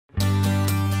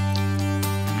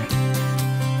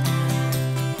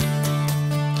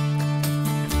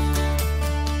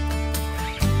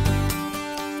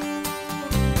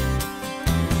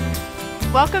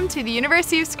Welcome to the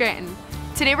University of Scranton.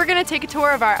 Today we're going to take a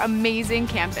tour of our amazing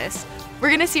campus. We're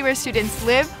going to see where students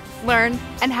live, learn,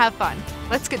 and have fun.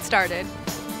 Let's get started.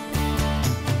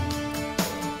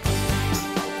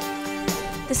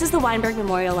 This is the Weinberg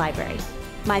Memorial Library.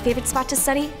 My favorite spot to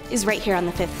study is right here on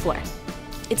the 5th floor.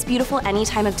 It's beautiful any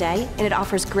time of day, and it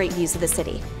offers great views of the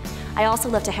city. I also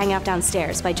love to hang out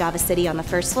downstairs by Java City on the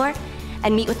 1st floor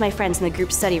and meet with my friends in the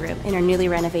group study room in our newly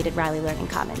renovated Riley Learning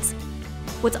Commons.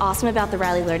 What's awesome about the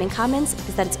Riley Learning Commons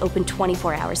is that it's open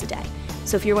 24 hours a day.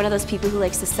 So if you're one of those people who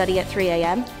likes to study at 3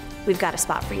 a.m., we've got a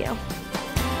spot for you.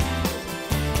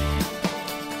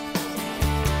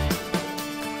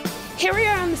 Here we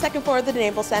are on the 2nd floor of the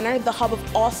DeNaples Center, the hub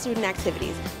of all student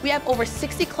activities. We have over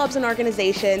 60 clubs and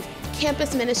organizations,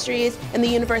 campus ministries, and the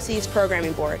university's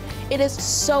programming board. It is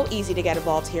so easy to get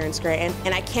involved here in Scranton,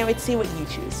 and I can't wait to see what you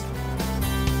choose.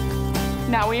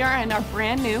 Now we are in our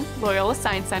brand new Loyola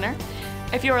Science Center.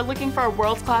 If you are looking for a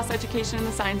world-class education in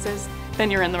the sciences, then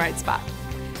you're in the right spot.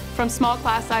 From small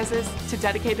class sizes to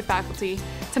dedicated faculty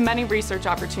to many research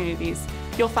opportunities,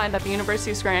 you'll find that the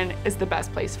University of Scranton is the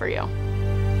best place for you.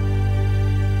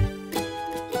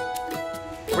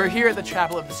 We're here at the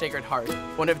Chapel of the Sacred Heart,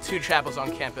 one of 2 chapels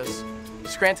on campus.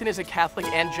 Scranton is a Catholic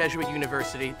and Jesuit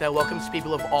university that welcomes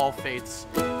people of all faiths.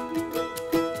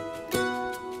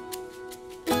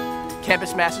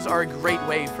 Campus masses are a great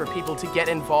way for people to get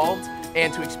involved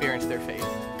and to experience their faith.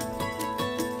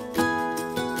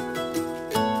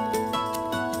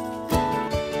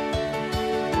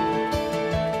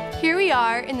 Here we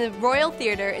are in the Royal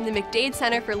Theatre in the McDade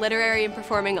Center for Literary and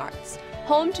Performing Arts,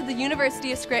 home to the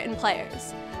University of Scranton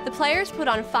Players. The Players put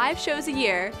on 5 shows a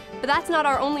year, but that's not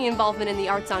our only involvement in the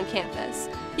arts on campus.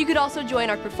 You could also join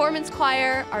our performance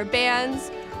choir, our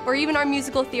bands, or even our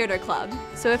musical theater club.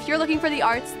 So if you're looking for the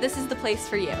arts, this is the place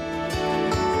for you.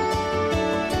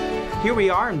 Here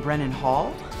we are in Brennan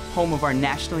Hall, home of our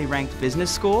nationally ranked business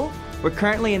school. We're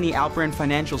currently in the Outburn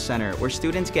Financial Center, where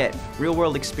students get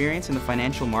real-world experience in the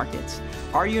financial markets.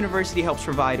 Our university helps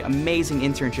provide amazing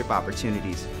internship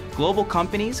opportunities. Global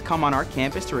companies come on our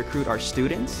campus to recruit our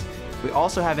students. We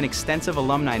also have an extensive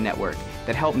alumni network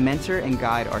that help mentor and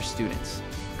guide our students.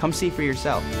 Come see for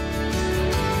yourself.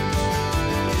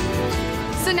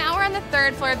 So now we're on the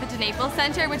 3rd floor of the DeNaples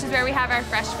Center, which is where we have our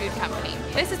fresh food company.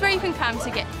 This is where you can come to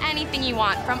get anything you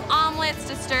want, from omelets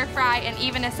to stir fry and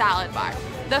even a salad bar.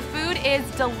 The food is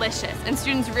delicious and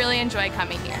students really enjoy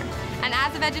coming here. And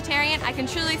as a vegetarian, I can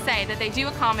truly say that they do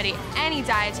accommodate any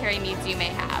dietary needs you may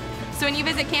have. So when you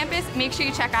visit campus, make sure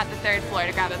you check out the 3rd floor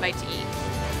to grab a bite to eat.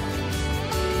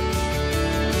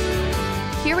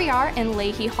 Here we are in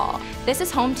Leahy Hall. This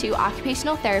is home to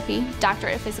occupational therapy,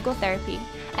 doctorate of physical therapy,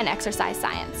 and exercise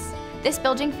science. This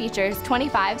building features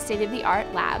 25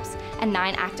 state-of-the-art labs and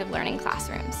 9 active learning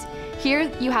classrooms.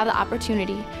 Here you have the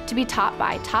opportunity to be taught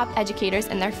by top educators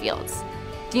in their fields.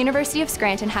 The University of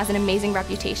Scranton has an amazing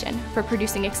reputation for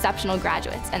producing exceptional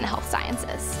graduates in the health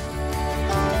sciences.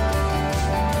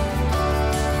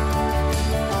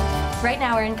 Right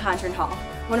now we're in Scranton Hall,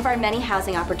 one of our many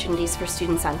housing opportunities for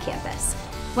students on campus.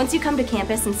 Once you come to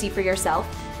campus and see for yourself,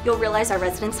 you'll realize our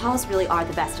residence halls really are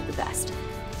the best of the best.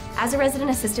 As a resident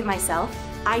assistant myself,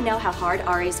 I know how hard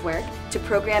RAs work to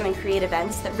program and create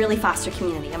events that really foster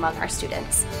community among our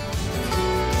students.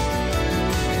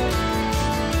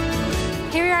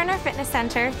 Here we are in our fitness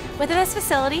center. Within this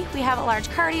facility, we have a large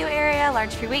cardio area,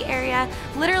 large free weight area,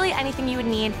 literally anything you would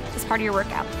need as part of your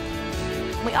workout.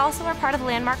 We also are part of the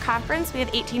Landmark Conference. We have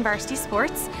 18 varsity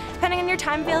sports. Depending on your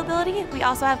time availability, we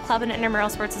also have club and intramural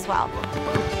sports as well.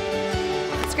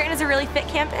 Scranton is a really fit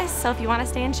campus, so if you want to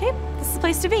stay in shape, this is the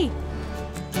place to be.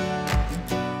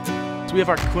 So we have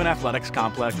our Quinn Athletics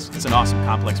Complex. It's an awesome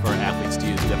complex for our athletes to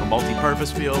use. We have a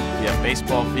multi-purpose field, we have a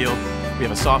baseball field, we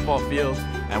have a softball field,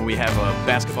 and we have a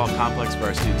basketball complex for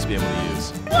our students to be able to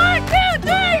use. 1, 2,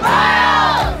 3,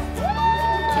 Miles!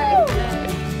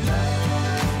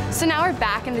 So now we're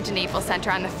back in the DeNaples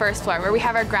Center on the 1st floor, where we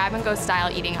have our grab-and-go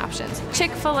style eating options.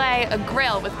 Chick-fil-A, a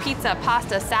grill with pizza,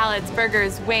 pasta, salads,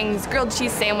 burgers, wings, grilled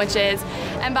cheese sandwiches,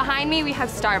 and behind me we have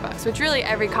Starbucks, which really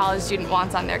every college student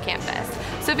wants on their campus.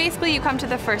 So basically you come to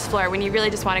the 1st floor when you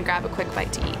really just want to grab a quick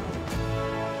bite to eat.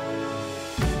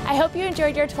 I hope you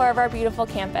enjoyed your tour of our beautiful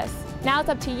campus. Now it's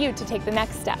up to you to take the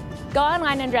next step. Go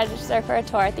online and register for a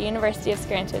tour at the University of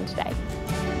Scranton today.